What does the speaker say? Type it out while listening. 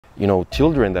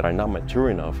children that are not mature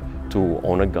enough to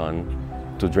own a gun,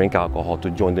 to drink alcohol, to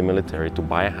join the military, to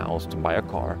buy a house, to buy a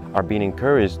car, are being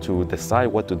encouraged to decide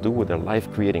what to do with their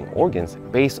life-creating organs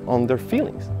based on their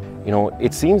feelings.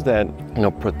 It seems that,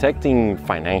 protecting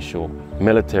financial,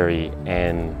 military,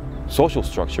 and social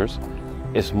structures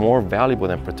is more valuable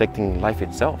than protecting life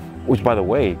itself. Which, by the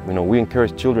way, we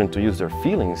encourage children to use their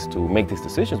feelings to make these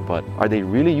decisions, but are they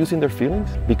really using their feelings?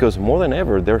 Because more than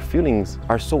ever, their feelings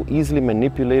are so easily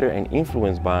manipulated and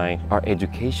influenced by our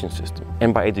education system.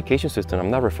 And by education system, I'm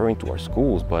not referring to our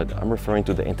schools, but I'm referring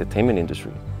to the entertainment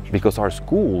industry. Because our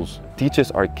schools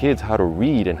teaches our kids how to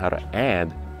read and how to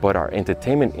add, but our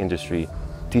entertainment industry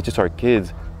teaches our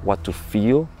kids what to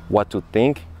feel, what to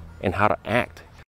think, and how to act.